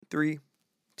3,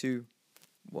 2,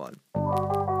 1.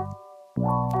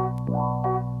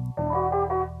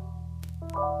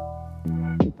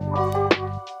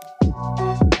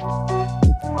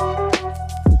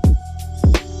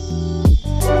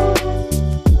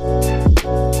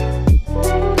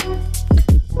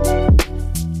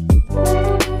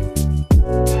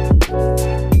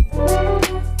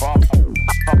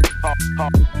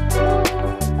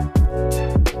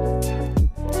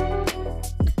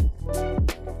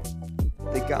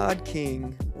 The God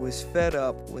King was fed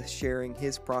up with sharing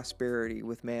his prosperity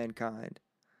with mankind.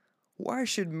 Why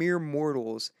should mere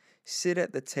mortals sit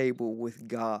at the table with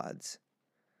gods?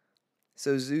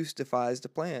 So Zeus devised a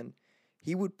plan.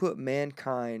 He would put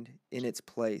mankind in its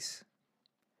place.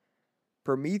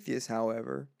 Prometheus,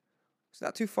 however, was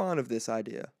not too fond of this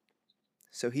idea,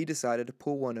 so he decided to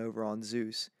pull one over on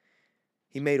Zeus.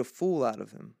 He made a fool out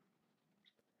of him.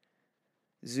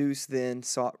 Zeus then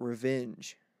sought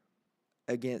revenge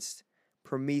against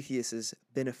Prometheus's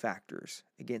benefactors,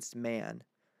 against man,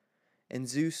 and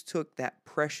Zeus took that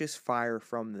precious fire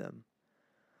from them.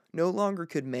 No longer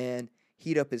could man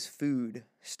heat up his food,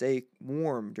 stay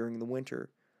warm during the winter,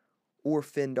 or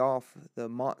fend off the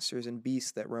monsters and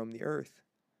beasts that roam the earth.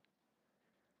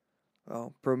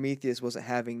 Well, Prometheus wasn't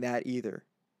having that either.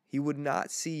 He would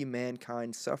not see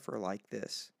mankind suffer like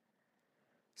this.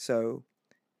 So,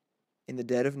 in the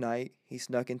dead of night, he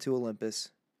snuck into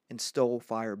Olympus and stole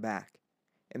fire back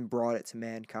and brought it to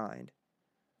mankind.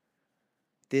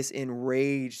 This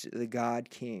enraged the God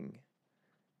King,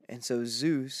 and so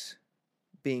Zeus,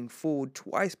 being fooled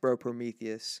twice by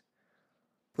Prometheus,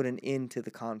 put an end to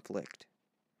the conflict.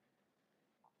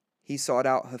 He sought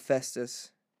out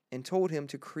Hephaestus and told him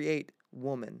to create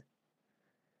woman,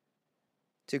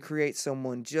 to create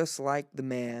someone just like the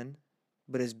man,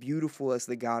 but as beautiful as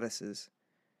the goddesses.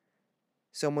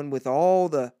 Someone with all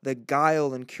the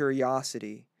guile and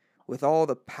curiosity, with all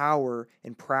the power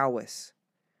and prowess.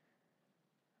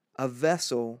 A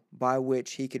vessel by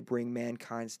which he could bring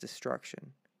mankind's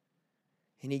destruction.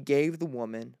 And he gave the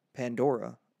woman,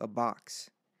 Pandora, a box.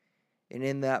 And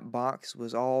in that box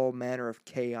was all manner of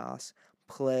chaos,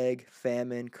 plague,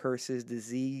 famine, curses,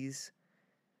 disease.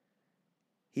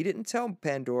 He didn't tell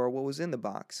Pandora what was in the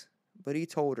box, but he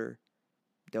told her,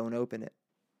 don't open it.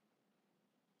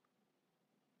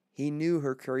 He knew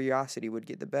her curiosity would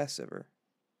get the best of her,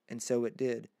 and so it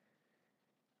did.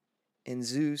 And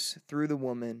Zeus, through the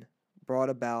woman, brought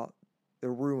about the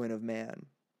ruin of man.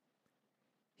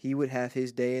 He would have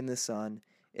his day in the sun,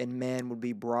 and man would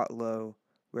be brought low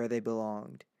where they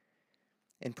belonged.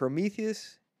 And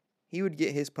Prometheus, he would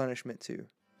get his punishment too.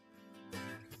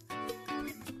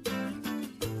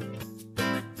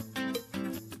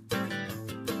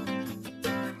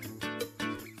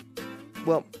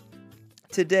 Well,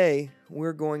 today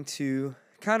we're going to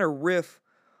kind of riff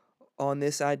on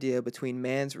this idea between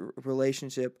man's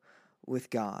relationship with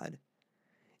God.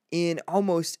 In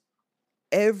almost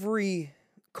every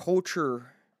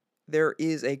culture, there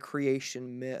is a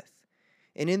creation myth.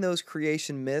 And in those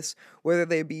creation myths, whether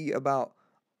they be about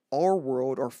our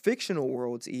world or fictional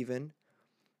worlds even,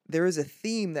 there is a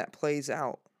theme that plays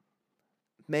out.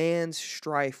 Man's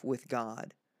strife with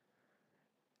God.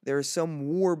 There is some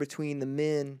war between the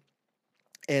men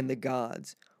and the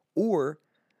gods. Or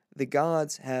the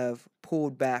gods have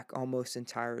pulled back almost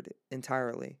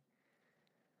entirely.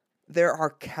 There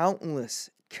are countless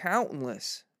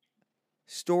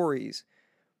stories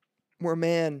where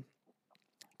man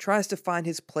tries to find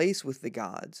his place with the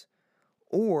gods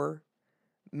or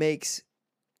makes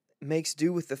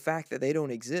do with the fact that they don't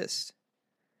exist.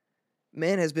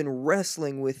 Man has been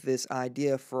wrestling with this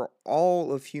idea for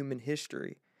all of human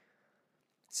history.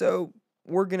 So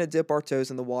we're going to dip our toes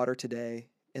in the water today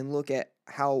and look at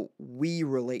how we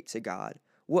relate to God.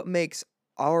 What makes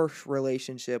our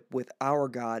relationship with our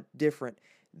God different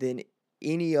than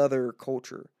any other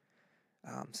culture.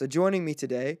 So joining me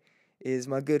today is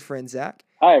my good friend Zac.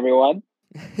 Hi, everyone.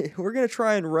 We're gonna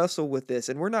try and wrestle with this,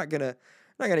 and we're not gonna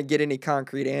get any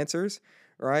concrete answers,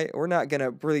 right? We're not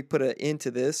gonna really put an end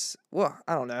to this. Well,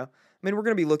 I don't know. I mean, we're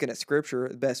gonna be looking at scripture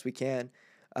the best we can,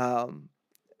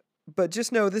 but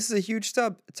just know this is a huge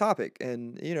topic,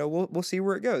 and we'll see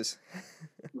where it goes.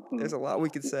 There's a lot we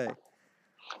could say.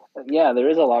 Yeah, there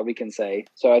is a lot we can say.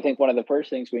 So I think one of the first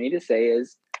things we need to say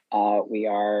is we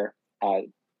are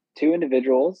two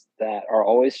individuals that are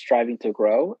always striving to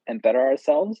grow and better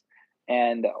ourselves.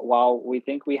 And while we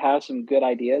think we have some good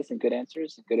ideas and good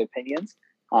answers and good opinions,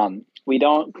 we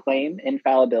don't claim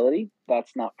infallibility.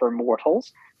 That's not for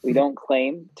mortals. We don't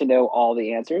claim to know all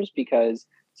the answers because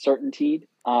certainty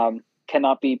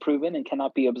cannot be proven and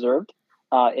cannot be observed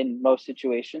in most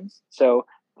situations. So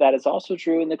that is also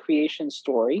true in the creation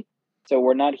story. So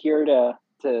we're not here to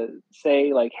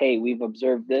say like, hey, we've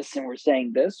observed this and we're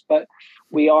saying this, but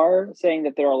we are saying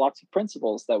that there are lots of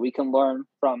principles that we can learn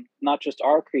from not just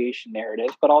our creation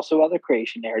narrative, but also other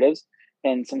creation narratives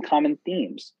and some common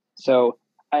themes. Mhm. So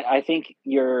I think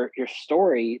your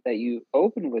story that you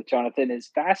opened with, Jonathan, is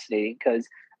fascinating because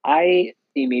I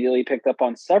immediately picked up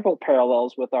on several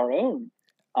parallels with our own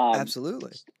um,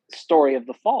 Absolutely. story of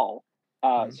the fall.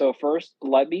 Mhm. So first,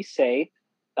 let me say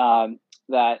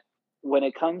that when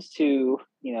it comes to,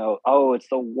 oh, it's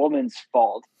the woman's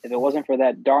fault. If it wasn't for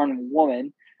that darn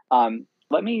woman,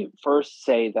 let me first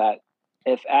say that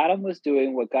if Adam was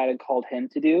doing what God had called him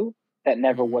to do, that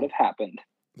never would Mhm. have happened.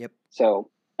 Yep. So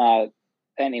uh,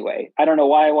 anyway, I don't know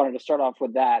why I wanted to start off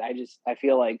with that. I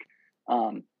feel like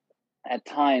um, at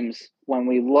times when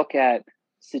we look at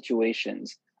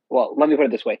situations, well, let me put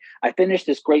it this way. I finished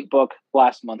this great book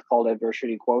last month called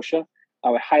Adversity Quotient. I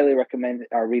would highly recommend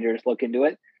our readers look into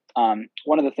it.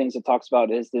 One of the things it talks about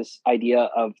is this idea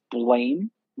of blame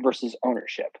versus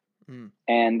ownership. Mm.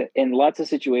 And in lots of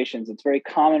situations, it's very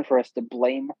common for us to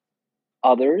blame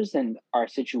others and our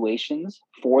situations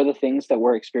for the things that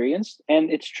we're experienced. And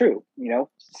it's true,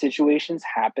 situations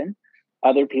happen.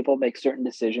 Other people make certain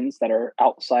decisions that are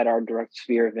outside our direct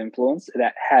sphere of influence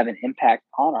that have an impact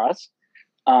on us.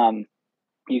 Um,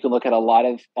 you can look at a lot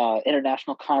of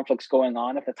international conflicts going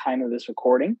on at the time of this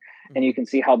recording, and you Mhm. can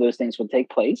see how those things would take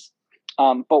place.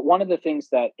 But one of the things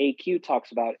that AQ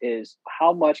talks about is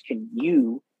how much can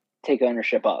you take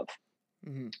ownership of?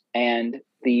 Mhm. And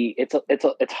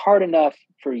it's hard enough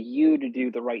for you to do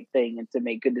the right thing and to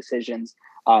make good decisions,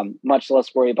 much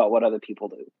less worry about what other people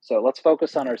do. So let's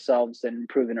focus on Yeah. ourselves and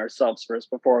improving ourselves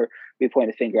first before we point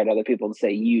a finger at other people and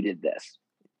say you did this.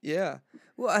 Yeah.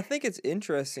 Well, I think it's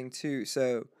interesting too.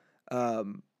 So,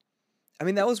 um, I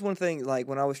mean, that was one thing. Like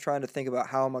when I was trying to think about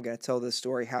how am I going to tell this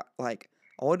story, how like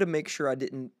I wanted to make sure I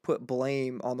didn't put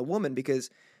blame on the woman because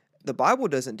the Bible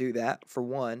doesn't do that, for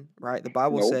one, right? The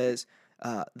Bible Nope. says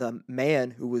the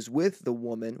man who was with the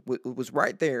woman was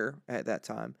right there at that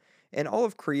time, and all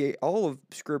of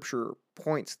Scripture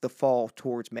points the fall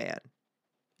towards man.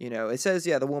 You know, it says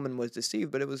yeah, the woman was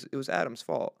deceived, but it was Adam's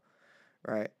fault,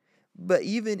 right? But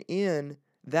even in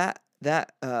that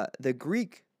the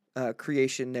Greek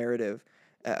creation narrative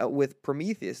with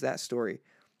Prometheus, that story,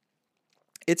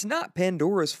 it's not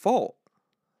Pandora's fault.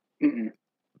 Mm-mm.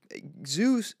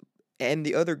 Zeus and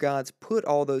the other gods put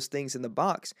all those things in the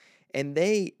box, and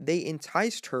they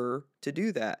enticed her to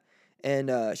do that.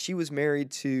 And she was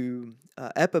married to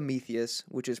Epimetheus,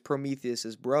 which is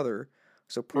Prometheus's brother.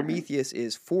 So Mm-hmm. Prometheus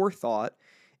is forethought,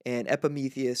 and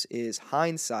Epimetheus is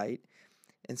hindsight,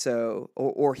 and so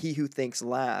or he who thinks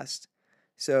last.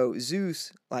 So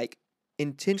Zeus like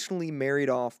intentionally married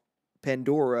off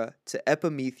Pandora to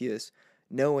Epimetheus,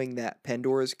 knowing that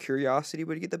Pandora's curiosity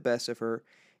would get the best of her,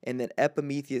 and that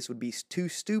Epimetheus would be too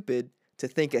stupid to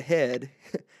think ahead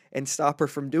and stop her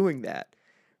from doing that,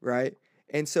 right?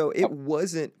 And so it Yep.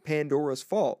 wasn't Pandora's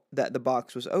fault that the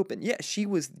box was open. Yeah, she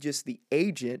was just the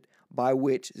agent by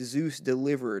which Zeus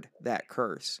delivered that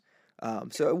curse.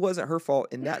 So it wasn't her fault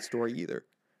in that story either.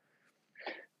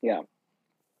 Yeah.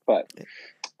 But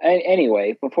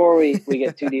anyway, before we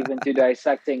get too deep into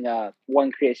dissecting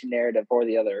one creation narrative or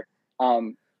the other,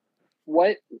 um,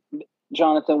 what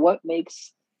Jonathan, what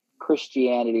makes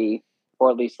Christianity,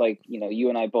 or at least like you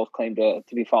and I both claim to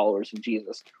be followers of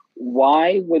Jesus,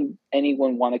 why would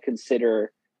anyone want to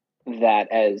consider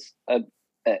that as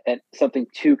something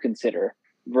to consider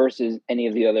versus any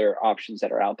of the other options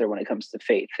that are out there when it comes to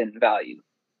faith and value?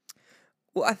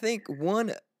 Well, I think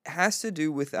one has to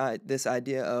do with this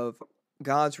idea of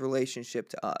God's relationship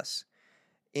to us.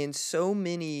 In so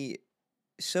many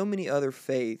other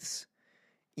faiths,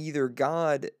 either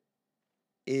God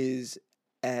is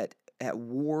at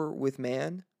war with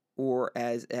man or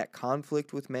as at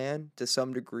conflict with man to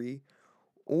some degree,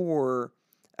 or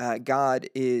God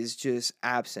is just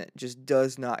absent, just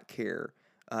does not care.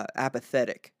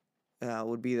 Apathetic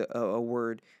would be a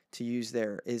word to use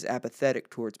there, is apathetic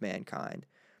towards mankind.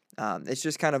 It's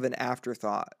just kind of an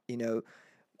afterthought. You know,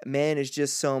 man is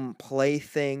just some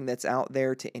plaything that's out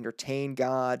there to entertain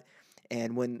God,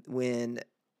 and when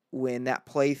that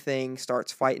plaything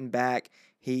starts fighting back,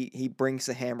 he brings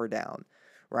the hammer down,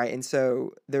 right? And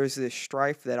so there's this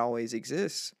strife that always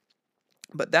exists,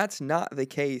 but that's not the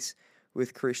case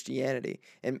with Christianity,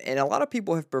 and a lot of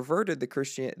people have perverted the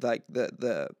Christian like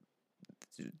the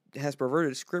has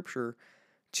perverted Scripture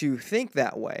to think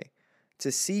that way,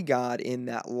 to see God in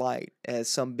that light as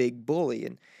some big bully,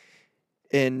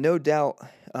 and no doubt,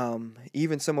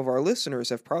 Even some of our listeners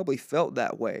have probably felt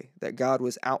that way, that God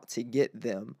was out to get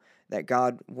them, that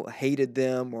God hated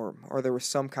them, or there was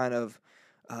some kind of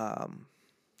um,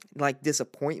 like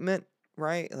disappointment,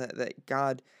 right? That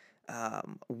God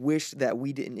wished that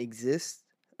we didn't exist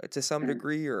to some Mhm.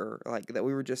 degree, or like that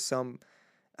we were just some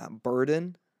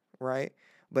burden, right?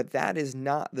 But that is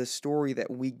not the story that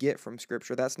we get from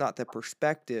Scripture. That's not the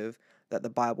perspective that the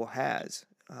Bible has.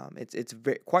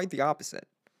 Quite the opposite.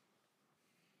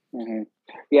 Mhm.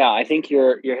 Yeah, I think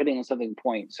you're hitting on something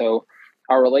point. So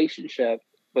our relationship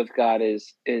with God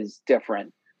is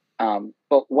different.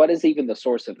 But what is even the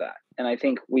source of that? And I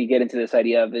think we get into this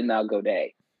idea of imago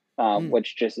Dei, Mm,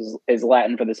 which just is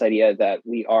Latin for this idea that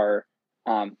we are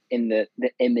in the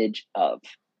image of.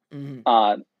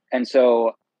 mm, And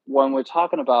so when we're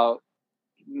talking about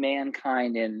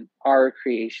mankind in our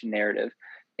creation narrative,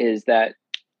 is that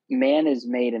man is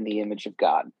made in the image of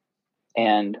God. mm,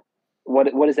 And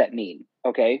what does that mean?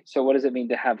 Okay, so what does it mean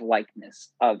to have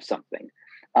likeness of something?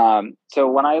 So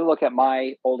when I look at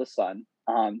my oldest son,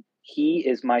 he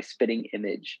is my spitting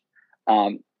image.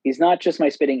 He's not just my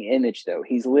spitting image, though.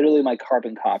 He's literally my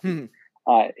carbon copy.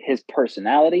 mm, His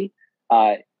personality,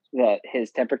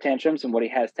 his temper tantrums, and what he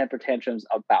has temper tantrums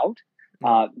about,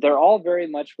 mm, they're all very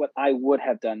much what I would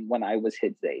have done when I was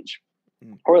his age,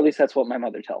 mm, or at least that's what my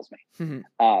mother tells me. mm,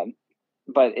 Um,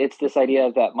 but it's this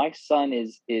idea that my son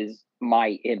is my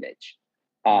image.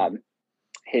 mm, Um,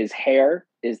 his hair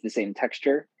is the same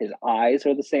texture. His eyes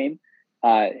are the same.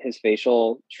 His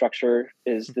facial structure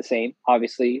is the same.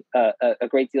 Obviously, a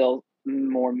great deal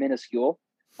more minuscule,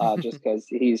 just because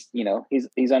he's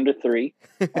under 3,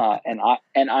 and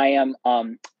I am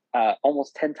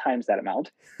almost 10 times that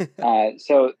amount.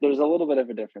 So there's a little bit of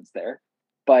a difference there,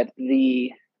 but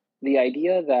the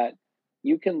idea that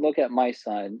you can look at my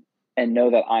son and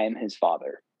know that I am his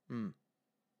father, mm,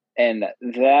 and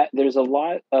that there's a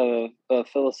lot of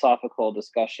philosophical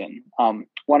discussion.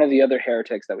 One of the other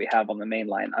heretics that we have on the main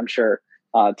line, I'm sure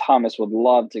Thomas would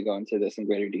love to go into this in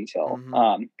greater detail.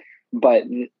 mhm, But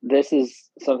this is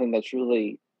something that's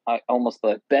really almost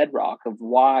the bedrock of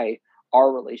why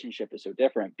our relationship is so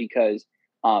different. Because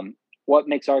what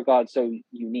makes our God so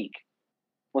unique?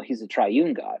 Well, he's a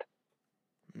triune God,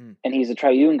 mm, and he's a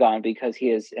triune God because he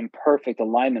is in perfect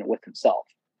alignment with himself.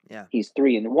 yeah. He's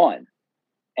 3 in 1.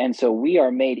 And so we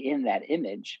are made in that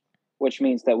image, which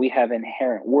means that we have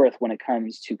inherent worth when it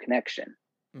comes to connection.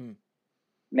 Mm,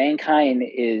 Mankind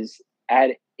is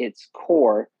at its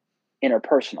core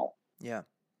interpersonal. yeah.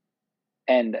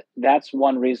 And that's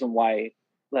one reason why,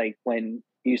 like, when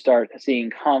you start seeing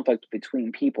conflict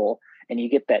between people and you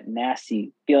get that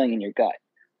nasty feeling in your gut,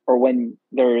 or when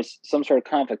there's some sort of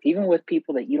conflict, even with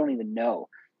people that you don't even know,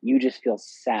 you just feel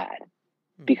sad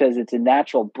Mm, because it's a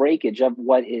natural breakage of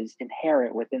what is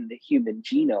inherent within the human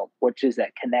genome, which is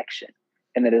that connection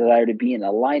and the mm, desire to be in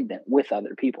alignment with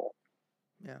other people.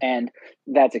 yeah. And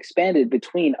that's expanded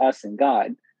between us and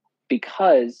God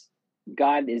because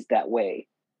God is that way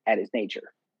at his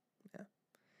nature. Yeah.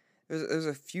 There's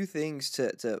a few things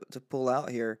to pull out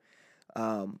here.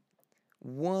 Um,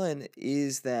 One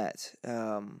is that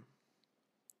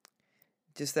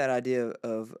just that idea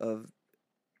of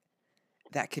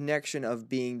that connection of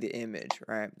being the image,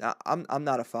 right? I'm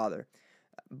not a father,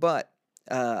 but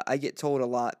I get told a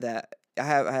lot that I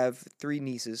have 3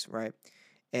 nieces, right?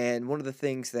 And one of the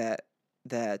things that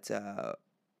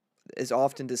is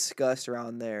often discussed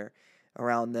around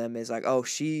them is like, oh,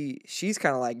 she's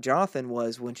kind of like Jonathan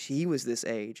was when he was this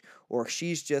age, or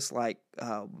she's just like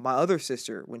my other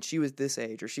sister when she was this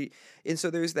age, or she. And so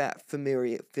there's that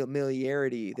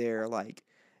familiarity there, like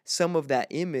some of that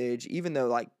image, even though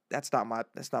like that's not my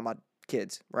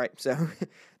kids, right? So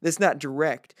that's not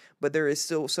direct, but there is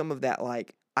still some of that,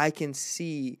 like I can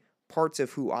see parts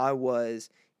of who I was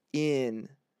in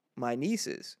my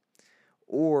nieces,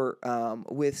 or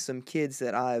with some kids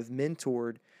that I've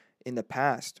mentored in the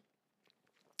past,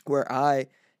 where I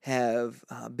have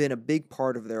been a big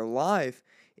part of their life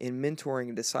in mentoring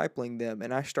and discipling them,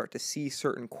 and I start to see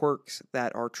certain quirks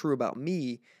that are true about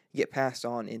me get passed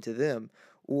on into them,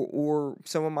 or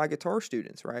some of my guitar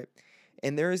students, right?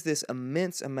 And there is this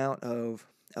immense amount of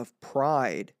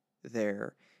pride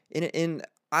there, in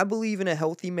I believe in a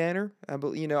healthy manner. I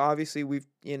believe, obviously we've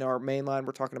in our main line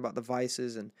we're talking about the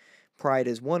vices, and pride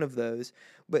is one of those,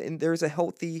 but there's a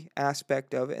healthy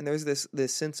aspect of it, and there's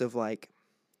this sense of like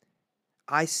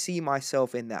I see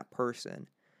myself in that person,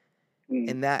 Mm,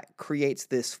 and that creates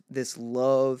this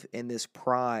love and this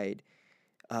pride,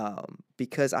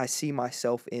 because I see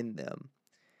myself in them,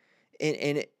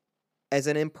 and as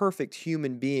an imperfect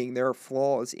human being, there are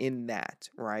flaws in that,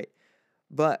 right?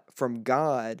 but from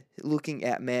God looking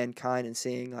at mankind and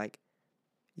saying, like,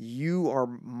 you are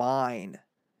mine,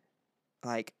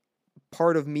 like,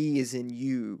 part of me is in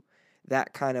you,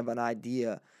 that kind of an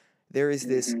idea. There is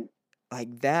this, Mm-hmm.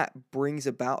 like, that brings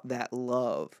about that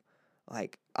love.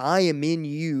 Like, I am in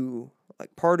you,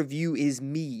 like, part of you is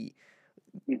me.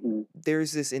 Mm-hmm.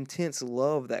 There's this intense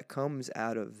love that comes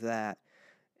out of that.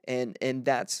 And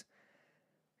that's,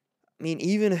 I mean,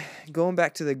 even going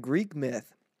back to the Greek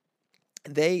myth,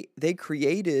 they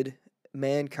created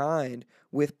mankind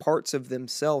with parts of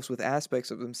themselves, with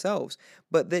aspects of themselves,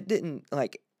 but that didn't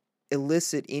like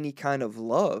elicit any kind of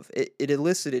love. It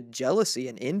elicited jealousy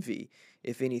and envy,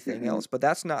 if anything Mm-hmm. else. But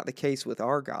that's not the case with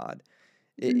our God.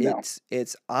 No.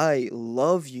 It's I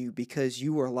love you because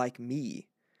you are like me.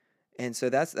 And so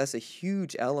that's a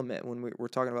huge element when we're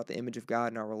talking about the image of God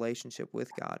and our relationship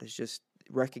with God, is just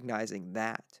recognizing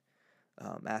that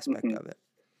aspect Mm-hmm. of it.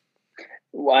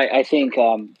 Well, I think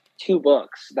two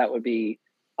books that would be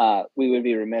we would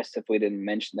be remiss if we didn't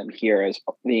mention them here as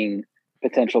being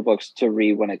potential books to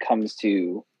read when it comes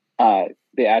to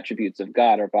the attributes of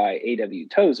God are by A.W.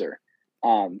 Tozer.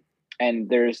 Um, and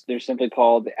they're simply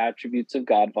called The Attributes of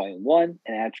God Volume 1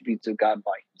 and Attributes of God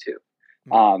Volume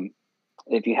 2. Mm,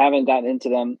 If you haven't gotten into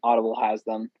them, Audible has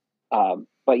them.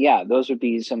 But yeah, those would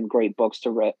be some great books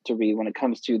to read when it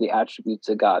comes to the attributes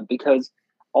of God, because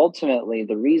ultimately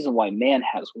the reason why man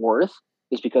has worth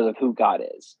is because of who God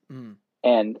is. mm,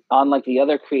 And unlike the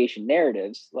other creation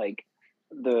narratives, like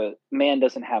the man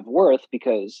doesn't have worth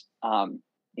because,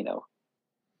 you know,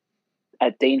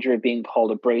 at danger of being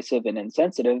called abrasive and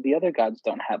insensitive, the other gods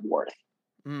don't have worth.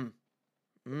 mm,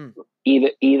 mm.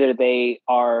 Either they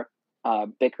are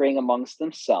bickering amongst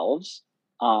themselves,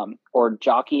 or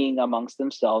jockeying amongst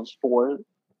themselves for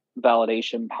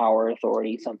validation, power,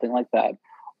 authority, something like that,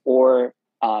 or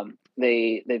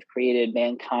they've created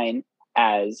mankind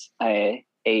as a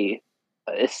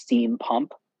steam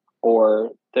pump,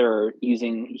 or they're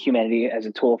using humanity as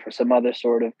a tool for some other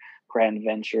sort of grand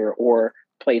venture or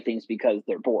playthings because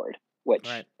they're bored, which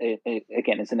Right.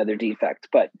 again is another defect.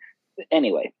 But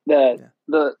anyway, the Yeah.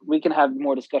 the we can have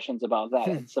more discussions about that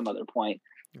Hmm. at some other point.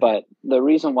 Right. But the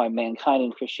reason why mankind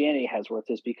and Christianity has worth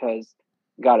is because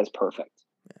God is perfect,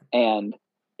 and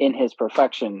in His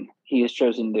perfection, He has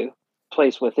chosen to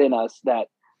place within us that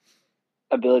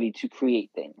ability to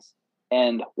create things.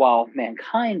 And while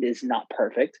mankind is not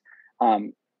perfect,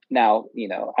 now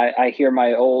I hear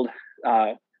my old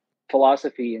uh,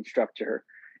 philosophy instructor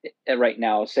right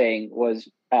now saying, was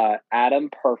Adam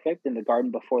perfect in the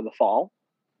garden before the fall?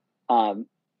 Um,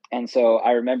 and so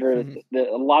I remember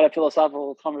a lot of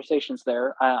philosophical conversations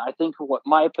there. I think what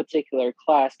my particular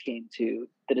class came to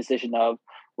the decision of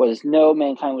was, no,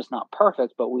 mankind was not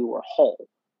perfect, but we were whole.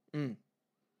 Mm.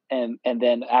 And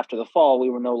then after the fall, we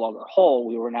were no longer whole.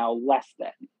 We were now less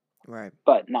than, Right.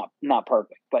 but not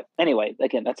perfect. But anyway,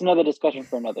 again, that's another discussion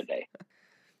for another day.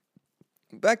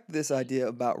 Back to this idea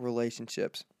about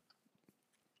relationships.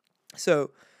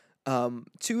 So,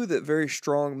 two of the very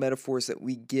strong metaphors that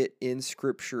we get in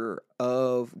Scripture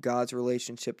of God's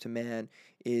relationship to man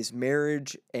is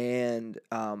marriage and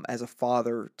as a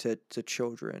father to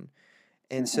children.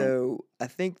 And Mm-hmm. so I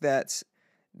think that's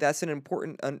an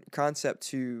important concept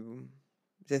to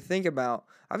think about.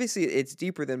 Obviously, it's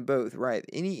deeper than both, right?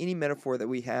 Any metaphor that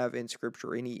we have in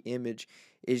Scripture, any image,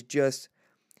 is just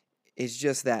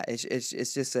that.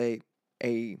 It's just a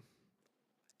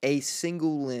a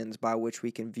single lens by which we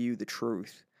can view the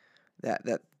truth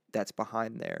that's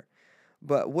behind there.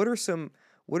 But what are some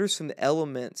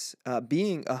elements,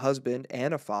 being a husband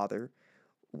and a father?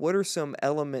 What are some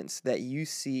elements that you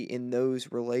see in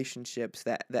those relationships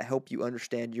that help you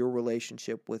understand your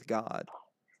relationship with God?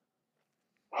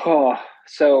 Oh,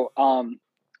 so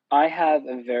I have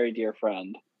a very dear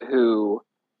friend who,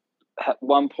 at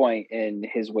one point in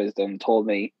his wisdom, told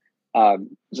me,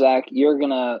 Zach, you're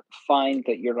gonna find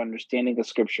that your understanding of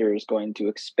Scripture is going to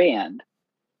expand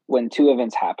when two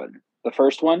events happen. The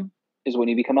first one is when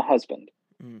you become a husband,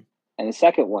 Mm, and the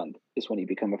second one is when you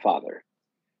become a father.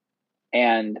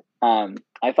 And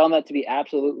I found that to be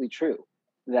absolutely true.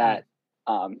 mm, That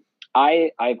um,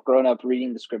 I've grown up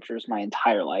reading the Scriptures my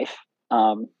entire life,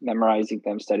 memorizing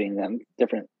them, studying them,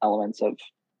 different elements of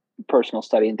personal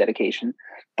study and dedication.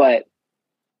 But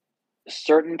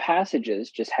certain passages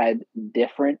just had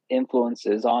different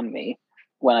influences on me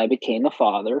when I became a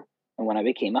father and when I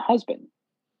became a husband.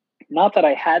 Not that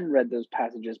I hadn't read those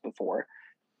passages before,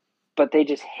 but they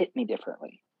just hit me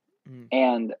differently. mm,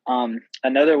 And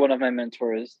another one of my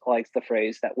mentors likes the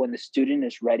phrase that when the student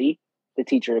is ready, the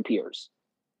teacher appears.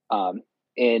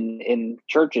 In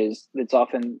churches, it's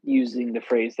often using the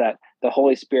phrase that the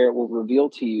Holy Spirit will reveal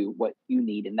to you what you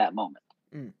need in that moment.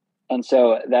 Mm. And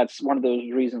so that's one of those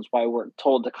reasons why we're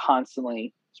told to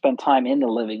constantly spend time in the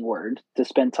living word, to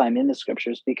spend time in the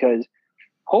scriptures, because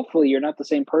hopefully you're not the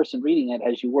same person reading it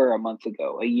as you were a month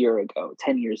ago, a year ago,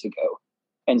 10 years ago.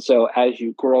 And so as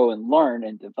you grow and learn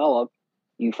and develop,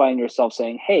 you find yourself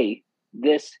saying, hey,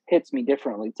 this hits me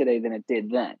differently today than it did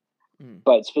then. Mm.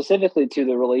 But specifically to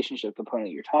the relationship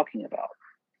component you're talking about,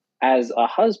 as a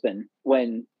husband,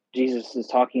 when Jesus is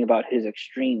talking about his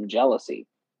extreme jealousy,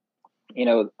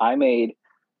 I made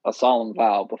a solemn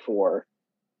vow before.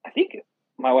 I think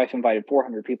my wife invited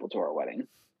 400 people to our wedding.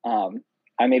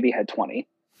 I maybe had 20,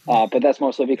 but that's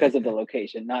mostly because of the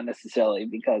location, not necessarily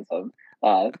because of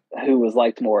who was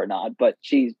liked more or not. But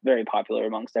she's very popular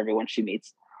amongst everyone she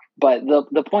meets. But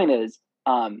the point is,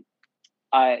 I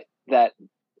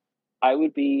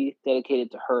would be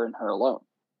dedicated to her and her alone.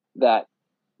 That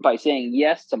by saying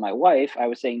yes to my wife, I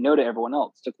was saying no to everyone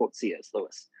else, to quote C.S.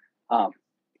 Lewis.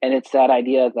 And it's that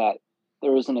idea that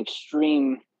there is an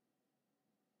extreme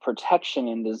protection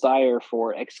and desire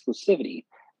for exclusivity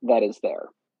that is there.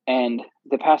 And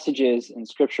the passages in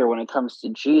scripture, when it comes to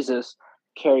Jesus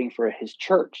caring for his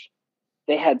church,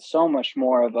 they had so much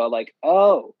more of a like,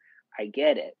 oh, I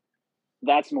get it.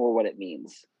 That's more what it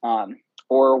means.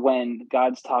 Or when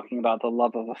God's talking about the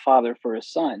love of a father for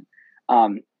his son,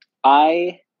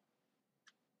 I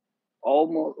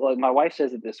almost, like, my wife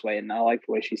says it this way, and I like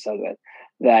the way she says it,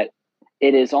 that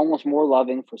it is almost more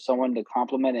loving for someone to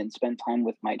compliment and spend time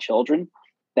with my children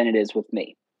than it is with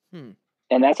me. Hmm.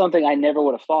 And that's something I never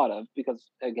would have thought of because,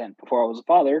 again, before I was a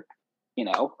father,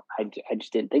 I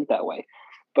just didn't think that way.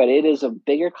 But it is a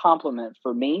bigger compliment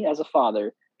for me as a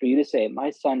father for you to say,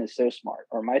 my son is so smart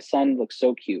or my son looks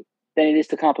so cute, than it is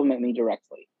to compliment me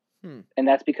directly. Hmm. And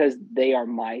that's because they are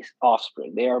my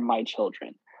offspring. They are my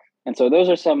children. And so those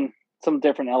are some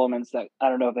different elements that I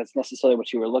don't know if that's necessarily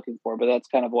what you were looking for, but that's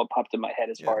kind of what popped in my head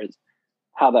as Yeah. far as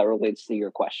how that relates to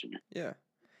your question. Yeah.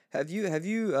 Have you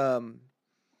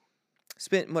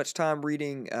spent much time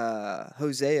reading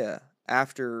Hosea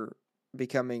after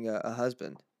becoming a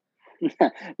husband?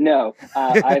 No,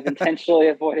 I've intentionally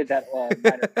avoided that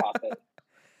minor prophet,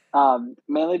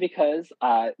 mainly because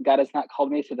God has not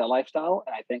called me to that lifestyle,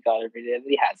 and I thank God every day that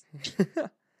He has.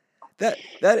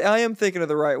 That I am thinking of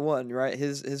the right one, right?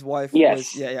 His wife was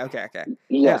Yes, okay.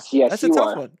 Yeah, yes, that's a you tough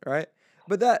are. one, right?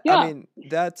 But that I Yeah, mean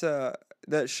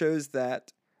that shows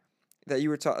that you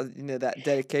were talking, that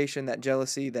dedication, that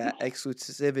jealousy, that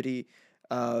exclusivity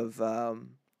of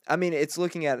I mean, it's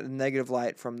looking at a negative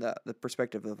light from the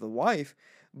perspective of the wife,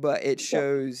 but it yep,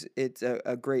 shows it's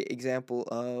a great example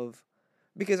of,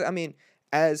 because I mean,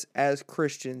 as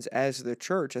Christians, as the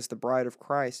church, as the bride of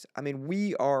Christ, I mean,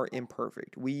 we are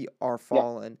imperfect. We are yep,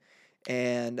 fallen.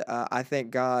 And I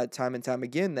thank God time and time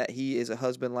again that he is a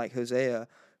husband like Hosea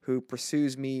who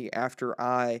pursues me after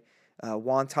I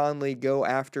wantonly go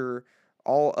after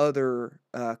all other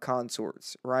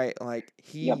consorts, right? Like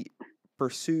yep, he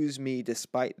pursues me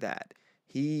despite that.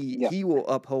 He yep, he will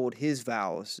uphold his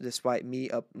vows despite me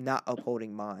not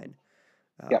upholding mine.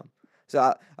 yep. Um,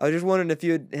 so I was just wondering if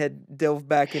you had delved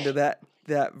back into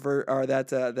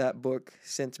that book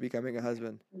since becoming a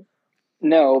husband.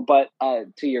 No, but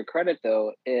to your credit,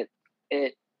 though, it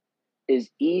is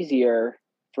easier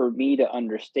for me to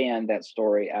understand that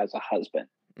story as a husband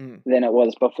Mm, than it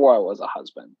was before I was a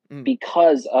husband mm,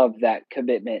 because of that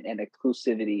commitment and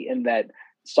exclusivity and that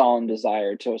solemn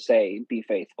desire to say, be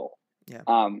faithful. yeah.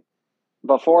 Um,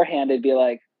 Beforehand, it'd be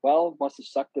like, well, must have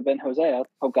sucked to been Hosea.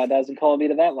 Hope God doesn't call me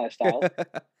to that lifestyle.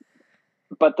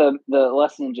 But the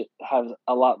lesson has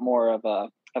a lot more of a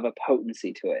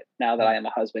potency to it now that I Mm, am a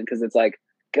husband because it's like,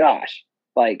 gosh,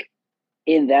 like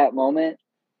in that moment,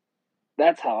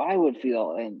 that's how I would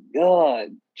feel, and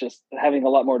just having a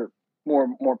lot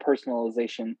more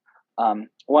personalization. Some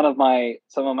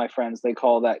of my friends, they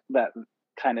call that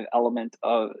kind of element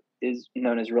of is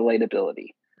known as relatability.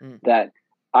 mm, That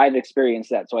I've experienced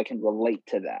that, so I can relate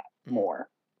to that mm, more.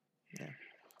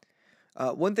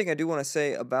 yeah. One thing I do want to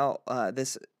say about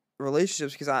this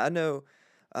relationships, because I know,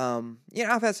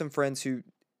 I've had some friends who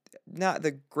not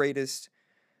the greatest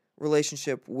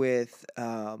relationship with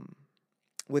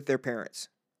their parents,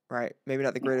 right? Maybe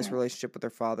not the greatest Mhm, relationship with their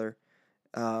father,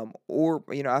 or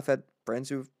I've had friends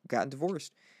who've gotten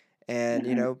divorced, and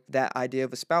mhm, that idea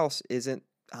of a spouse isn't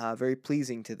very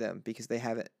pleasing to them because they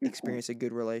haven't mhm. experienced a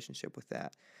good relationship with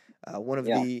that. Yeah.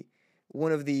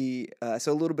 One of the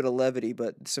so a little bit of levity,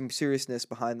 but some seriousness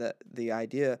behind the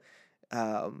idea.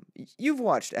 You've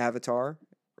watched Avatar,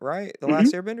 right? The Mhm,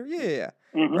 Last Airbender, yeah.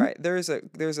 mhm, Right. There's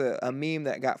a meme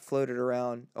that got floated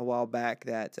around a while back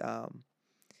that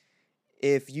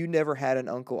if you never had an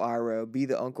Uncle Iroh, be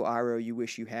the Uncle Iroh you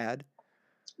wish you had,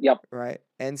 Yep. right?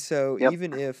 And so Yep.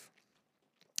 even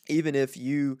if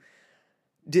you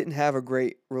didn't have a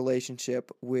great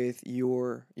relationship with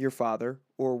your father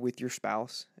or with your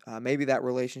spouse, maybe that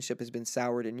relationship has been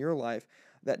soured in your life.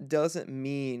 That doesn't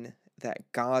mean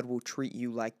that God will treat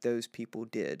you like those people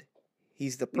did.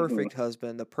 He's the Hmm. perfect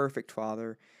husband, the perfect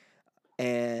father,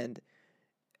 and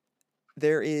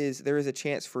there is a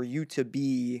chance for you to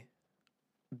be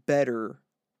better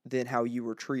than how you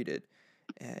were treated,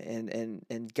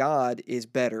 and God is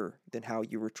better than how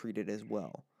you were treated as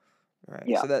well. Right.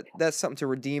 Yeah. So that's something to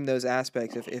redeem those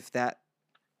aspects if that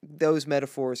those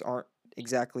metaphors aren't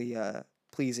exactly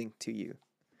pleasing to you.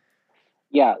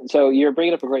 Yeah. So you're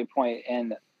bringing up a great point,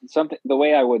 and something. The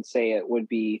way I would say it would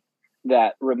be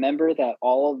that remember that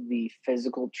all of the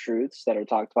physical truths that are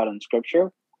talked about in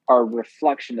Scripture are a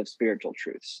reflection of spiritual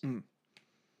truths. Mm,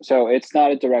 So it's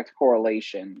not a direct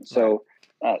correlation. right. So,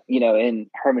 in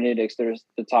hermeneutics, there's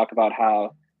the talk about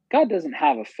how God doesn't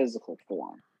have a physical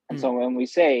form. And Mm, so when we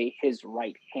say his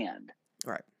right hand,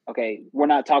 right. okay, we're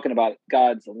not talking about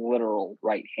God's literal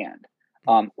right hand.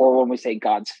 Mm, Or when we say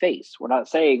God's face, we're not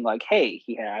saying like, hey,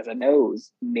 he has a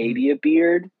nose, mm. maybe a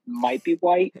beard, might be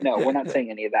white. No, we're not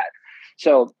saying any of that.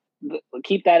 So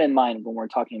keep that in mind when we're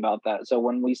talking about that. So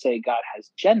when we say God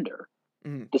has gender,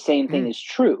 Mm, the same thing mm, is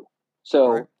true.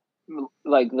 right. So,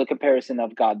 like the comparison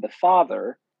of God the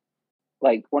Father,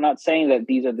 like we're not saying that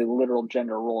these are the literal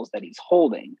gender roles that he's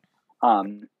holding.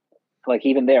 Um, like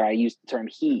even there, I use the term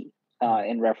he Mm,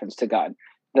 in reference to God.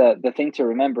 The thing to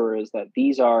remember is that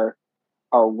these are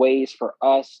ways for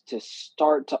us to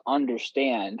start to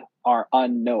understand our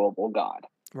unknowable God.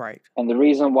 right. And the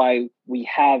reason why we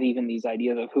have even these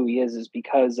ideas of who he is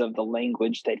because of the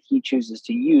language that he chooses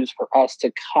to use for us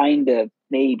to kind of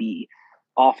maybe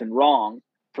often wrong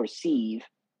perceive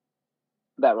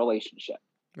that relationship.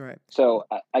 Right. So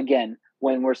again,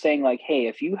 when we're saying like, hey,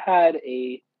 if you had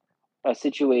a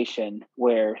situation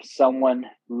where someone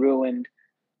ruined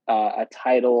a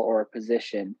title or a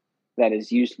position that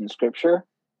is used in scripture,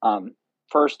 um,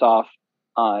 first off,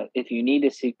 if you need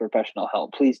to seek professional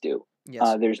help, please do.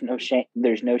 Yes. There's no shame.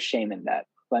 There's no shame in that.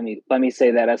 Let me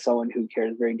say that as someone who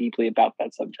cares very deeply about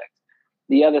that subject.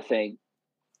 The other thing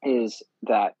is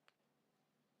that,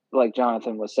 like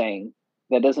Jonathan was saying,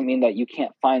 that doesn't mean that you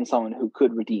can't find someone who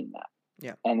could redeem that,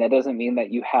 Yeah. and that doesn't mean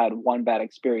that you had one bad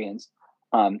experience.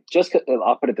 I'll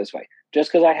put it this way: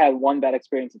 just because I had one bad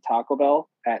experience at Taco Bell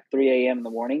at 3 a.m. in the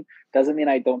morning doesn't mean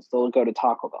I don't still go to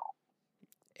Taco Bell.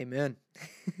 Amen.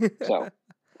 So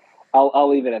I'll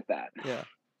leave it at that. Yeah.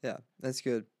 Yeah. That's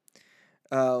good.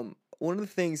 One of the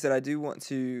things that I do want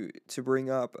to bring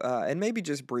up, and maybe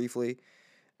just briefly,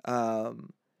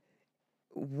 um,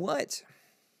 what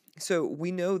so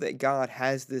we know that God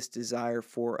has this desire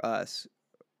for us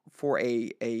for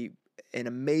a an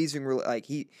amazing like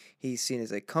he's seen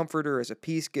as a comforter, as a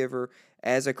peace giver,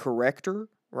 as a corrector,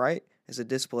 right? As a Yep.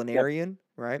 disciplinarian,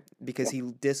 right? Because Yep.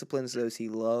 he disciplines those he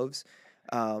loves.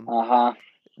 Um, Uh huh.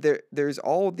 there's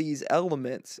all these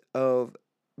elements of,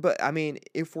 but I mean,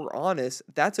 if we're honest,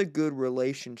 that's a good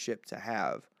relationship to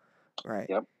have, right?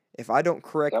 Yep. If I don't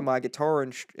correct Yep. my guitar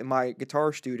and my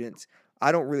guitar students,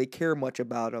 I don't really care much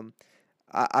about them.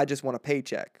 I just want a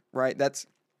paycheck, right? That's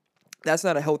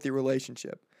not a healthy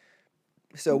relationship.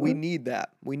 So we Mm-hmm. need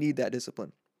that. We need that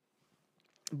discipline.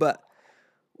 But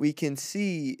we can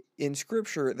see in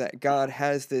scripture that God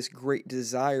has this great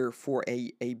desire for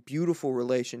a beautiful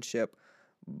relationship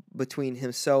between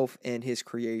himself and his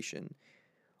creation.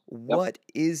 Yep. What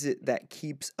is it that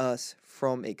keeps us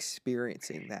from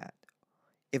experiencing that?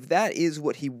 If that is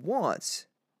what he wants,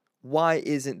 why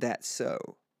isn't that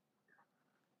so?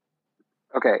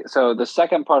 Okay. So the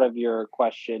second part of your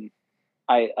question,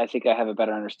 I think I have a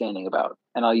better understanding about,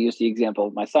 and I'll use the example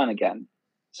of my son again.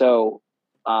 So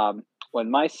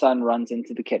when my son runs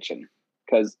into the kitchen,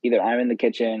 because either I'm in the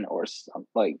kitchen or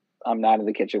like I'm not in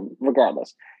the kitchen,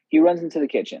 regardless, he runs into the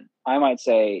kitchen. I might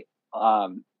say,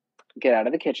 "Get out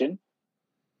of the kitchen,"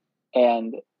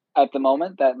 and at the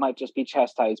moment, that might just be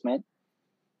chastisement.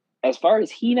 As far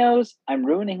as he knows, I'm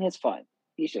ruining his fun.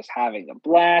 He's just having a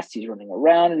blast. He's running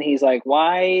around and he's like,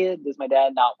 why does my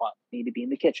dad not want me to be in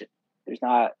the kitchen? There's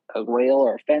not a rail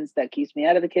or a fence that keeps me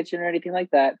out of the kitchen or anything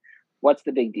like that. What's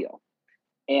the big deal?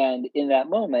 And in that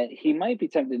moment, he might be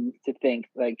tempted to think,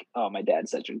 like, oh, my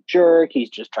dad's such a jerk. He's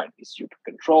just trying to be super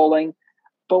controlling.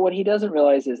 But what he doesn't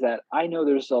realize is that I know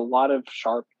there's a lot of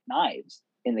sharp knives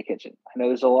in the kitchen. I know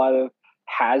there's a lot of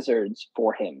hazards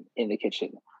for him in the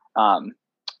kitchen. Um,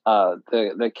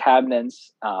 the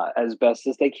cabinets, as best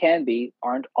as they can be,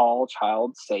 aren't all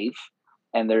child safe.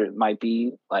 and there might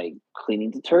be like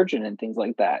cleaning detergent and things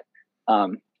like that.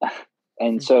 Um,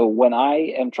 and so when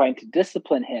I am trying to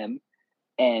discipline him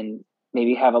and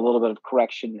maybe have a little bit of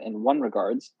correction in one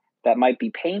regards, that might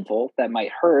be painful, that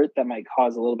might hurt, that might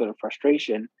cause a little bit of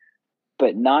frustration,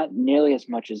 but not nearly as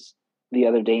much as the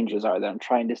other dangers are that I'm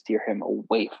trying to steer him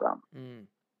away from. Mm.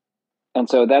 And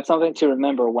so that's something to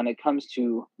remember when it comes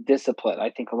to discipline. I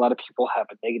think a lot of people have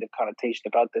a negative connotation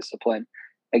about discipline,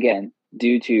 again,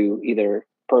 due to either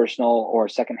personal or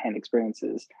secondhand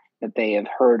experiences that they have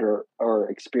heard or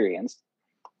experienced.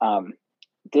 Um,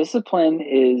 Discipline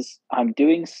is I'm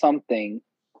doing something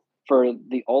for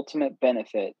the ultimate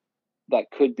benefit that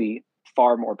could be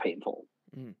far more painful.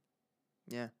 Mm.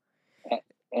 Yeah.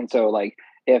 And so, like,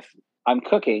 if I'm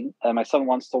cooking and my son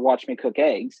wants to watch me cook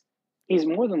eggs, he's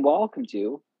more than welcome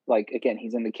to. Like, again,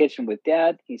 he's in the kitchen with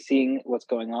dad, he's seeing what's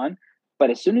going on.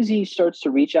 But as soon as he starts to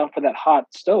reach out for that hot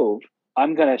stove,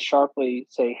 I'm going to sharply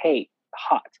say, hey,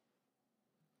 hot.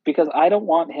 Because I don't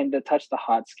want him to touch the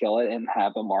hot skillet and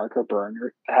have a mark or burn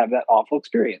or have that awful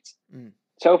experience. Mm.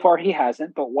 So far, he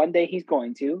hasn't, but one day he's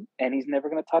going to, and he's never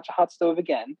going to touch a hot stove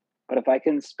again. But if I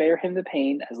can spare him the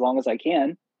pain as long as I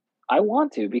can, I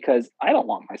want to, because I don't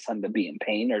want my son to be in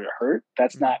pain or to hurt.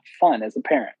 That's Mm. not fun as a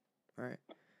parent. Right.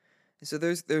 So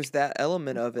there's that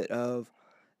element of it of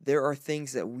there are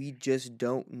things that we just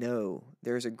don't know.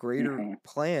 There's a greater Mm-hmm.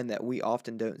 plan that we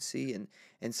often don't see,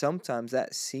 and sometimes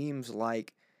that seems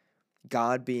like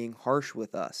God being harsh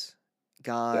with us. Yep.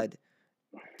 God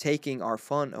taking our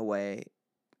fun away,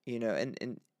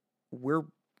 and we're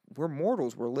we're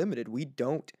mortals, we're limited. We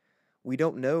don't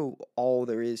know all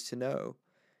there is to know.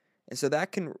 And so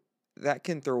that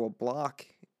can throw a block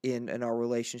in our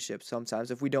relationship sometimes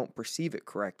if we don't perceive it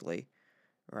correctly,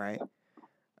 right?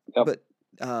 Yep. But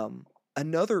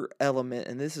another element,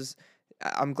 and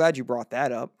I'm glad you brought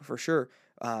that up for sure.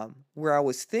 Where I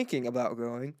was thinking about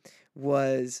going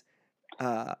was,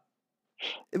 uh,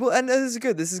 well, and this is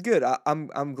good. This is good.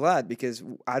 I'm glad because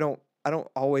I don't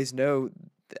always know.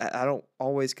 I don't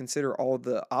always consider all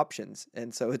the options,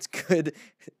 and so it's good.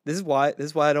 This is why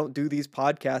I don't do these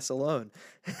podcasts alone,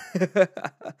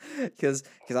 because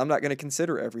I'm not going to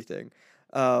consider everything.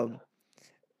 Um,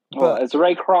 Well, but as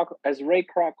Ray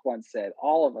Kroc once said,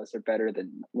 all of us are better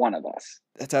than one of us.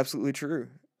 That's absolutely true.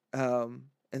 And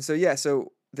so yeah,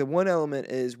 so the one element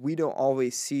is we don't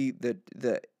always see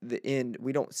the end.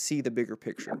 We don't see the bigger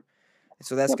picture. And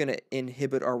so that's Yep. going to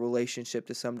inhibit our relationship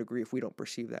to some degree if we don't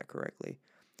perceive that correctly.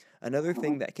 Another Mm-hmm.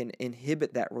 thing that can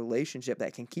inhibit that relationship,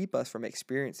 that can keep us from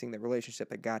experiencing the relationship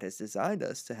that God has designed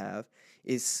us to have,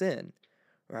 is sin,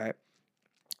 right?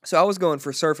 So I was going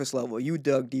for surface level. You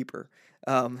dug deeper.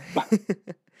 Um,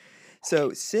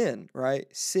 so sin, right?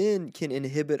 Sin can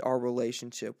inhibit our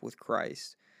relationship with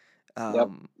Christ. Yep.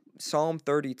 Um, Psalm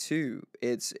 32.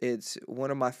 It's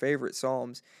one of my favorite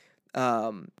psalms.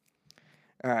 Um,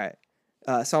 all right,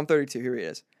 Psalm 32. Here it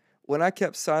is. When I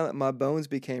kept silent, my bones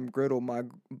became brittle. My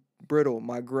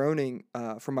groaning,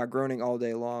 from my groaning all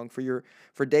day long.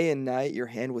 For day and night, your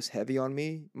hand was heavy on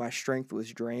me. My strength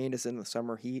was drained as in the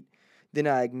summer heat. Then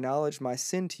I acknowledged my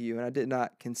sin to you, and I did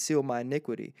not conceal my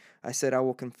iniquity. I said, I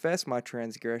will confess my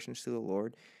transgressions to the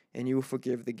Lord, and you will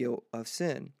forgive the guilt of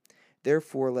sin.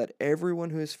 Therefore, let everyone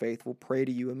who is faithful pray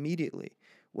to you immediately.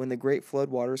 When the great flood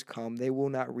waters come, they will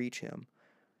not reach him.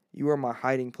 You are my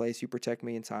hiding place. You protect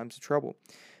me in times of trouble.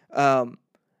 Um,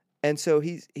 and so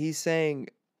he's saying,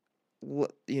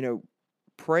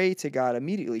 pray to God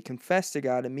immediately, confess to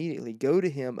God immediately, go to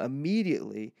Him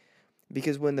immediately,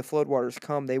 because when the floodwaters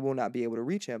come, they will not be able to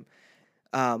reach Him.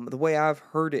 The way I've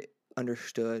heard it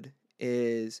understood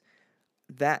is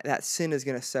that sin is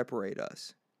going to separate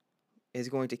us, is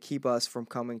going to keep us from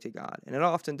coming to God, and it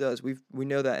often does. We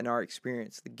know that in our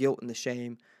experience, the guilt and the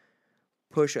shame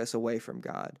push us away from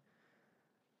God.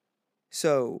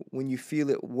 So when you feel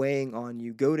it weighing on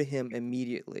you, go to Him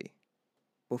immediately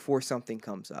before something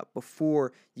comes up,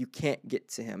 before you can't get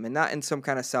to Him. And not in some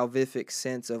kind of salvific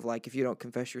sense of like, if you don't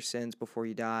confess your sins before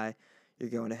you die, you're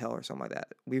going to hell or something like that.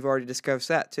 We've already discussed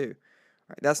that too.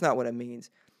 Right? That's not what it means.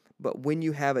 But when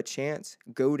you have a chance,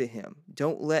 go to Him.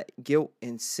 Don't let guilt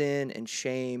and sin and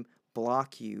shame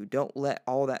block you. Don't let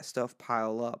all that stuff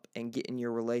pile up and get in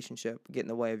your relationship, get in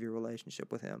the way of your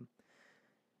relationship with Him.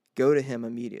 Go to Him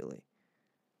immediately.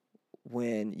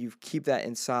 When you keep that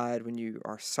inside, when you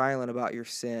are silent about your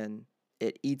sin,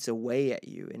 it eats away at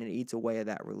you, and it eats away at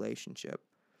that relationship.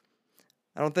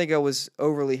 I don't think I was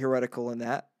overly heretical in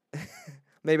that.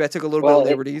 Maybe I took a little bit of Well,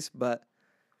 liberties, but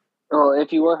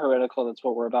if you were heretical, that's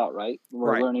what we're about, right?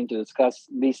 We're right. learning to discuss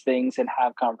these things and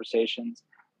have conversations,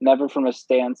 never from a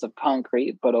stance of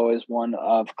concrete, but always one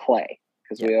of clay.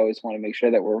 because Yeah. we always want to make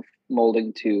sure that we're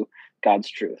molding to God's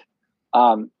truth.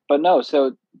 But no,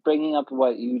 so bringing up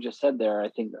what you just said there, I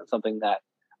think that's something that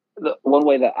the one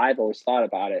way that I've always thought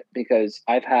about it, because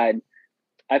I've had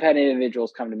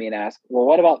individuals come to me and ask, well,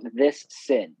 what about this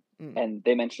sin? Mm, And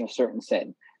they mention a certain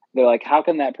sin. They're like, how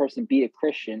can that person be a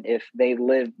Christian if they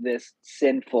live this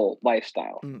sinful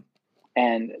lifestyle? mm,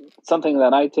 And something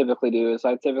that I typically do is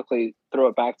I typically throw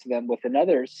it back to them with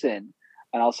another sin.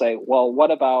 And I'll say, well,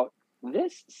 what about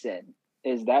this sin?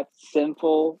 Is that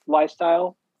sinful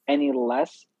lifestyle any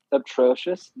less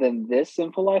atrocious than this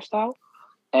sinful lifestyle?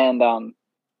 And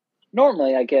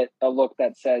normally I get a look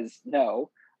that says no,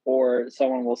 or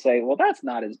someone will say, well, that's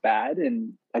not as bad.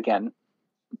 And again,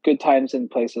 good times and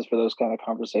places for those kind of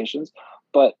conversations.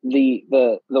 But the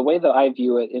way that I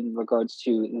view it in regards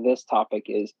to this topic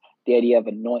is the idea of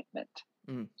anointment.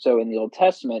 mm. So in the Old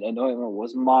Testament, anointment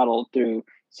was modeled through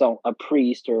a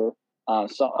priest or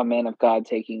a man of God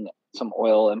taking some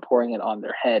oil and pouring it on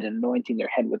their head and anointing their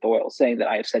head with oil, saying that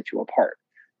I have set you apart,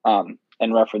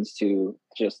 in reference to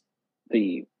just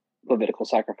the Levitical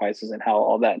sacrifices and how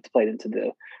all that played into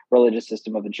the religious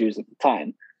system of the Jews at the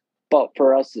time. But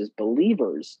for us as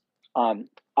believers,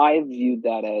 I viewed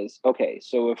that as okay.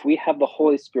 So if we have the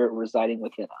Holy Spirit residing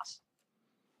within us,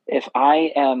 if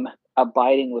I am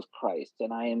abiding with Christ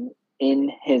and I am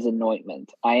in his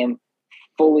anointment, I am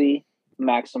fully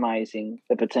maximizing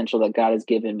the potential that God has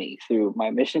given me through my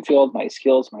mission field, my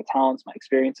skills, my talents, my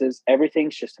experiences.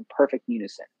 Everything's just in perfect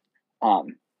unison.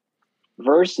 Um,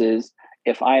 versus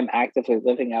if I am actively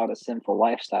living out a sinful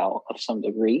lifestyle of some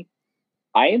degree,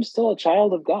 I am still a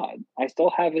child of God. I still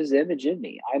have his image in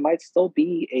me. I might still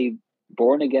be a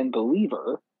born again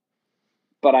believer,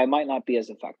 but I might not be as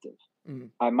effective. Mm.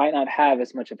 I might not have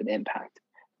as much of an impact.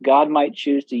 God might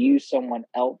choose to use someone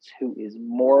else who is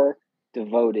more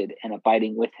devoted and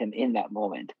abiding with him in that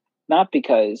moment, not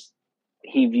because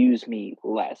he views me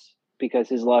less, because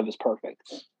his love is perfect,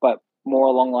 but more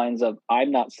along the lines of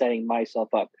I'm not setting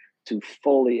myself up to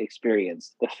fully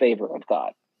experience the favor of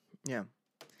God. Yeah.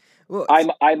 Well,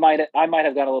 I might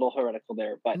have got a little heretical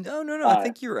there, but no, no, no. I uh,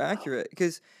 think you're accurate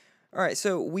because, all right.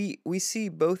 So we see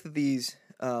both of these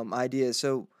ideas.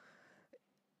 So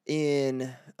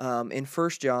in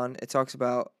First John, it talks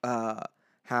about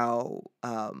how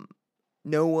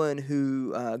no one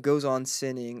who goes on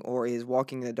sinning or is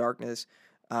walking in the darkness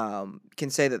can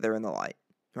say that they're in the light.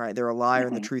 Right? They're a liar,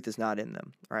 and the mhm, truth is not in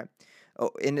them. Right?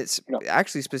 Oh, and it's no,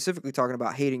 actually specifically talking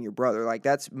about hating your brother. Like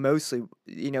that's mostly,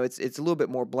 it's a little bit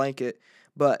more blanket,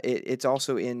 but it's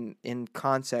also in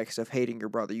context of hating your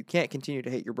brother. You can't continue to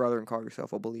hate your brother and call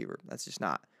yourself a believer. That's just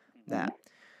not mhm, that.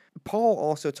 Paul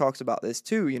also talks about this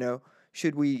too.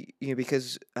 Should we,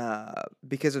 because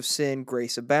of sin,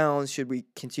 grace abounds. Should we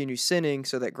continue sinning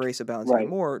so that grace abounds even right,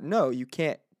 more? No, you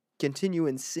can't continue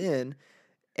in sin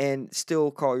and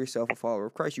still call yourself a follower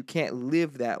of Christ. You can't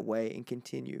live that way and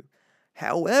continue.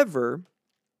 However,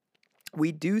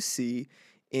 we do see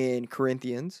in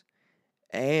Corinthians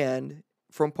and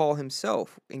from Paul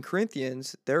himself in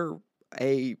Corinthians, they're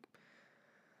a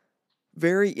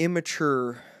very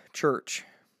immature church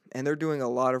and they're doing a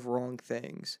lot of wrong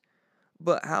things.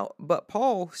 But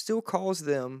Paul still calls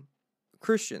them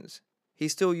Christians. He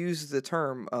still uses the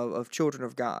term of children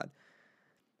of God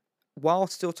while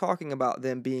still talking about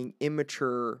them being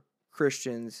immature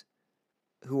Christians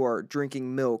who are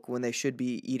drinking milk when they should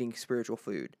be eating spiritual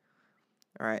food.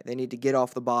 All right. They need to get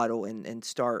off the bottle and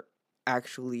start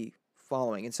actually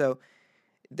following. And so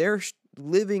they're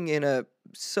living in a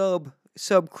sub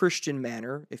Christian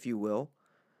manner, if you will.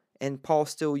 And Paul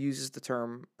still uses the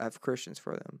term of Christians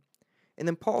for them. And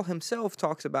then Paul himself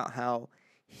talks about how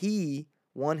he,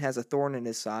 one, has a thorn in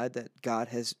his side that God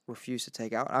has refused to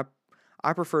take out.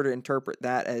 I prefer to interpret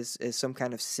that as some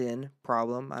kind of sin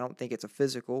problem. I don't think it's a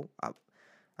physical.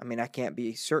 I mean, I can't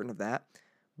be certain of that.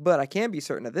 But I can be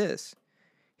certain of this.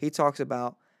 He talks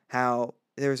about how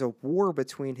there's a war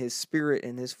between his spirit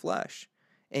and his flesh.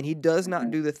 And he does not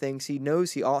mhm, do the things he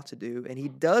knows he ought to do, and he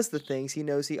does the things he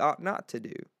knows he ought not to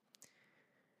do.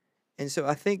 And so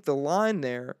I think the line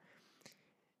there,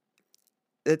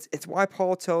 it's why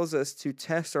Paul tells us to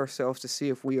test ourselves to see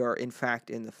if we are in fact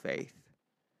in the faith.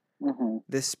 mhm,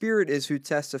 The Spirit is who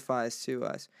testifies to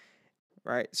us,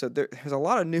 right? So there's a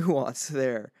lot of nuance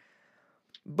there.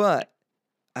 But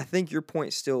I think your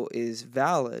point still is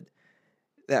valid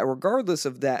that regardless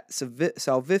of that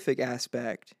salvific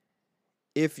aspect,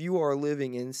 if you are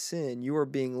living in sin, you are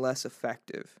being less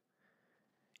effective.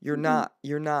 mhm,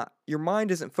 Your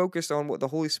mind isn't focused on what the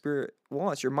Holy Spirit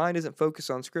wants. Your mind isn't focused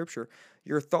on Scripture.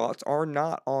 Your thoughts are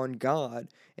not on God,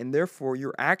 and therefore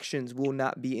your actions will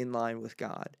not be in line with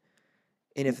God.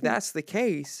 And if Hmm. that's the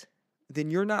case, then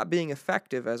you're not being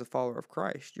effective as a follower of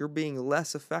Christ. You're being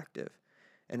less effective.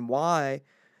 And why?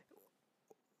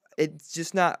 It's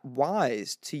just not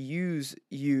wise to use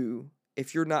you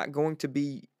if you're not going to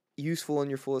be useful in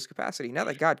your fullest capacity. Not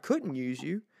that God couldn't use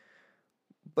you,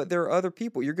 but there are other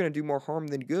people. You're going to do more harm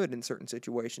than good in certain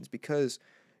situations because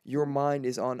your mind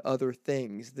is on other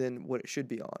things than what it should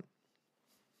be on.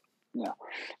 Yeah.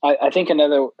 I think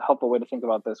another helpful way to think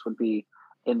about this would be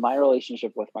in my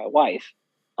relationship with my wife,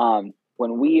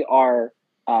 when we are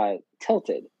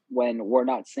tilted, when we're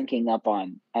not syncing up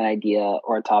on an idea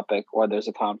or a topic or there's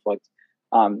a conflict,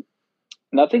 um,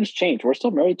 nothing's changed. We're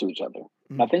still married to each other.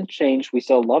 Mm, Nothing's changed. We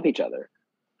still love each other.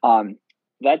 Um,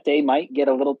 that day might get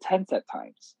a little tense at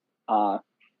times. Uh,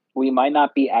 we might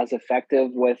not be as effective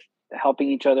with helping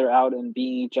each other out and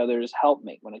being each other's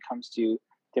helpmate when it comes to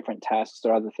different tasks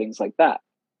or other things like that.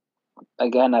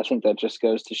 Again, I think that just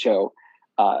goes to show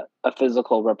a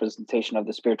physical representation of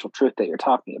the spiritual truth that you're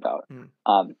talking about. mm,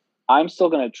 Um, I'm still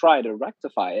going to try to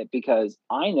rectify it because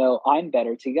I know I'm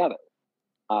better together.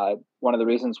 One of the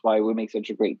reasons why we make such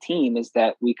a great team is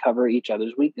that we cover each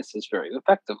other's weaknesses very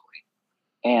effectively.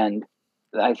 And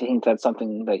I think that's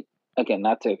something that, again,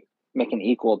 not to make an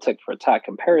equal tick for tack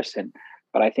comparison,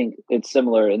 but I think it's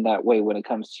similar in that way when it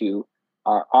comes to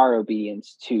our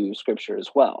obedience to scripture as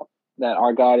well. That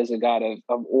our God is a God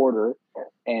of order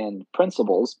and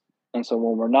principles. And so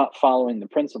when we're not following the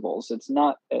principles, it's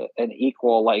not an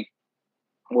equal, like,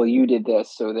 well, you did this,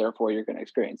 so therefore you're going to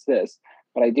experience this.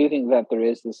 But I do think that there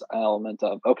is this element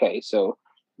of, okay, so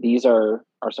these are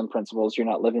some principles. You're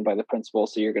not living by the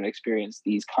principles, so you're going to experience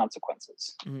these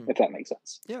consequences, mm. if that makes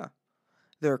sense. Yeah.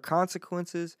 There are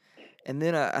consequences. And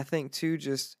then I think too,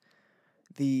 just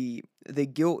the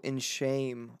guilt and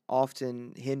shame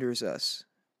often hinders us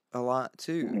a lot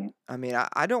too. Hmm. I mean,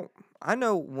 I don't I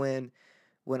know when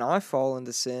I fall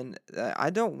into sin, I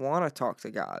don't want to talk to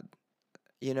God,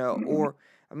 Hmm. or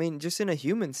I mean, just in a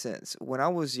human sense. When I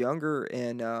was younger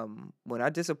and when I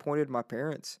disappointed my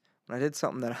parents, when I did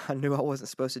something that I knew I wasn't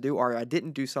supposed to do, or I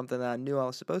didn't do something that I knew I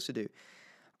was supposed to do,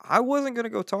 I wasn't gonna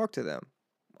go talk to them.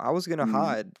 I was gonna Hmm.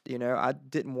 hide. I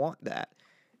didn't want that.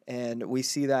 And we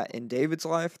see that in David's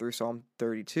life through Psalm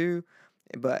 32,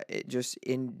 but it just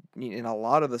in a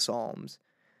lot of the Psalms.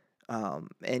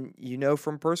 And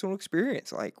from personal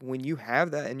experience, like when you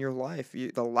have that in your life,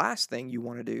 the last thing you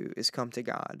want to do is come to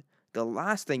God. The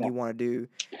last thing Yeah. you want to do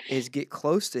is get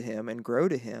close to Him and grow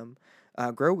to Him,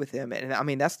 grow with Him. And I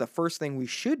mean, that's the first thing we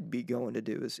should be going to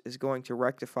do is going to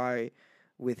rectify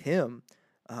with Him.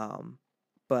 Um,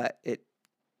 but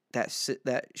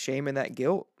that shame and that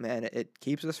guilt, man, it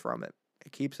keeps us from it.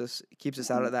 It keeps us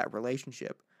out Hmm. of that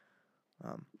relationship.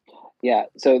 Um, Yeah.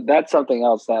 So that's something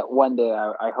else that one day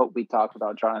I hope we talk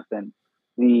about, Jonathan,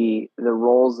 the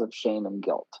roles of shame and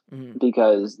guilt, mhm,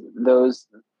 because those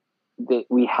that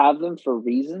we have them for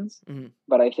reasons, mhm.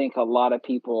 but I think a lot of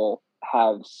people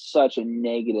have such a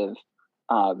negative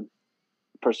um,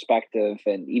 perspective,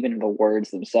 and even the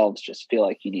words themselves just feel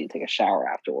like you need to take a shower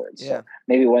afterwards. Yeah. So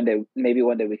maybe one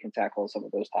day we can tackle some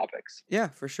of those topics. Yeah,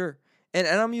 for sure. And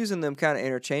I'm using them kind of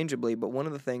interchangeably, but one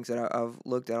of the things that I've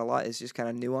looked at a lot is just kind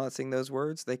of nuancing those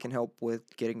words. They can help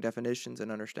with getting definitions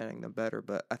and understanding them better.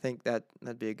 But I think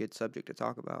that'd be a good subject to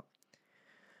talk about.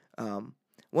 Um,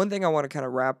 One thing I want to kind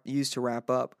of use to wrap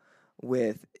up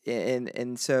with,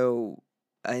 and so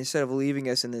instead of leaving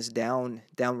us in this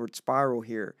downward spiral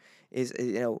here, is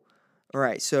all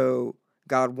right. So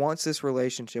God wants this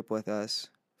relationship with us.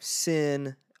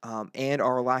 Sin and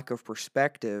our lack of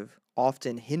perspective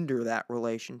often hinder that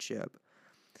relationship.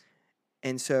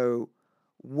 And so,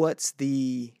 what's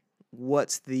the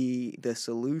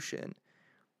solution?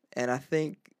 And I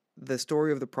think the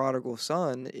story of the prodigal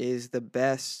son is the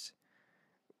best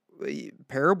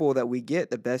parable that we get,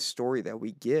 the best story that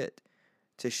we get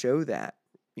to show that,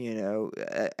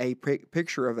 a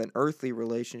picture of an earthly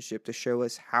relationship to show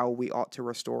us how we ought to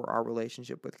restore our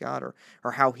relationship with God,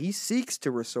 or how He seeks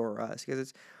to restore us.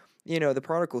 Because the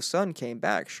prodigal son came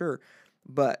back, sure,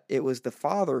 but it was the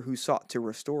father who sought to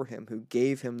restore him, who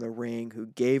gave him the ring, who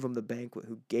gave him the banquet,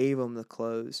 who gave him the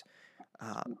clothes.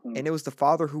 Hmm. And it was the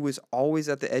father who was always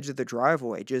at the edge of the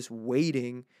driveway, just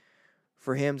waiting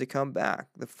for him to come back.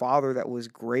 The father that was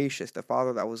gracious, the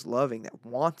father that was loving, that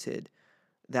wanted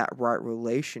that right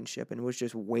relationship and was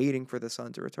just waiting for the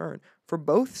son to return. For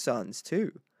both sons,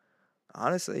 too,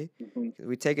 honestly. Hmm.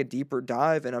 We take a deeper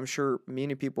dive, and I'm sure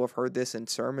many people have heard this in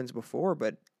sermons before,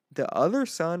 but the other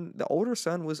son, the older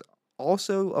son, was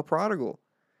also a prodigal.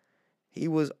 He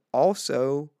was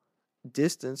also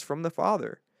distanced from the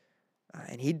father.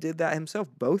 And he did that himself.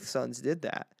 Both sons did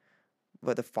that.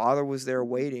 But the father was there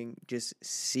waiting, just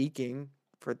seeking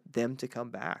for them to come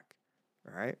back,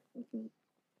 right? Mhm.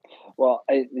 Well,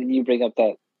 you bring up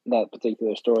that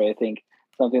particular story. I think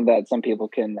something that some people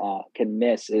can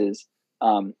miss is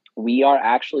we are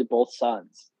actually both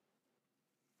sons.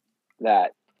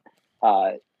 That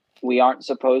uh, we aren't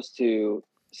supposed to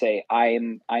say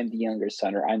I'm the younger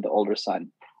son or I'm the older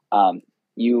son. Um,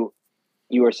 you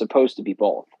you are supposed to be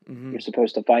both. Mm-hmm. You're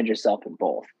supposed to find yourself in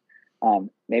both.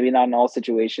 Maybe not in all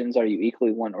situations are you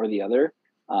equally one or the other,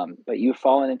 but you've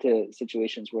fallen into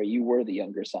situations where you were the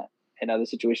younger son, and other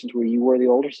situations where you were the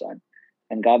older son,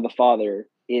 and God the Father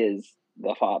is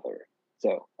the Father.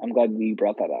 So I'm glad you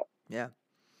brought that up. Yeah.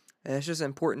 And it's just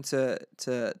important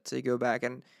to go back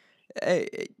and,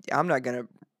 hey, I'm not gonna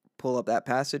pull up that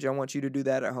passage. I want you to do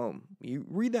that at home. You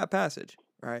read that passage,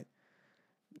 right?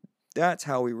 That's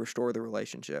how we restore the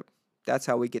relationship. That's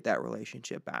how we get that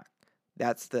relationship back.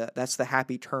 That's the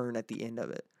happy turn at the end of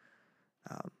it.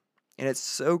 And it's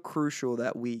so crucial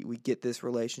that we get this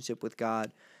relationship with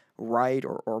God right,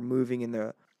 or moving in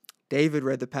the. David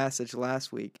read the passage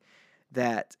last week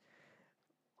that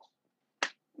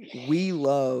we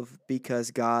love because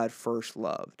God first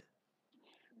loved.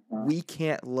 Uh, We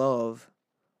can't love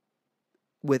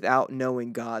without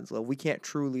knowing God's love. We can't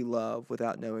truly love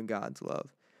without knowing God's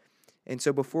love. And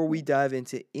so before we dive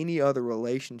into any other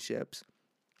relationships,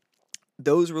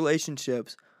 those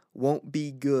relationships won't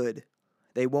be good.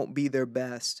 They won't be their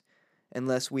best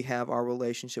unless we have our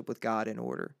relationship with God in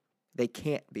order. They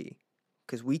can't be.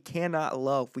 Because we cannot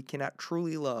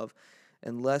truly love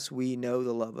unless we know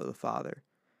the love of the Father.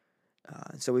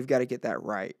 So we've got to get that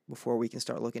right before we can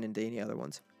start looking into any other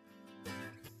ones.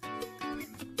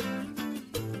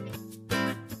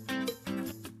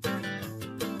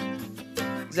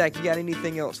 Zach, you got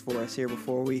anything else for us here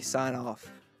before we sign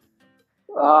off?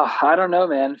 I don't know,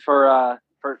 man. For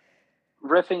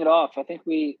riffing it off, I think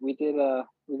we did a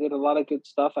lot of good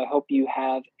stuff. I hope you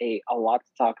have a lot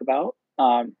to talk about.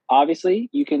 Obviously,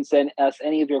 you can send us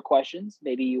any of your questions.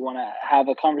 Maybe you want to have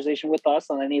a conversation with us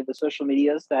on any of the social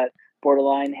medias that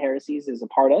Borderline Heresies is a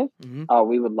part of. Mm-hmm.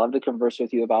 We would love to converse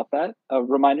with you about that. A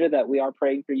reminder that we are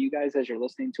praying for you guys as you're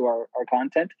listening to our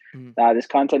content. Mm-hmm. This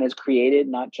content is created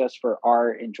not just for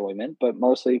our enjoyment, but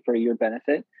mostly for your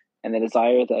benefit and the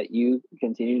desire that you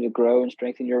continue to grow and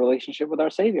strengthen your relationship with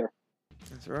our Savior.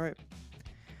 That's right.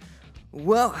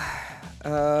 Well,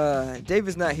 Dave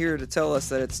is not here to tell us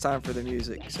that it's time for the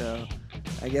music, so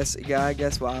I guess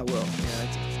well, I will.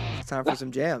 Yeah, it's time for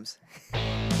some jams.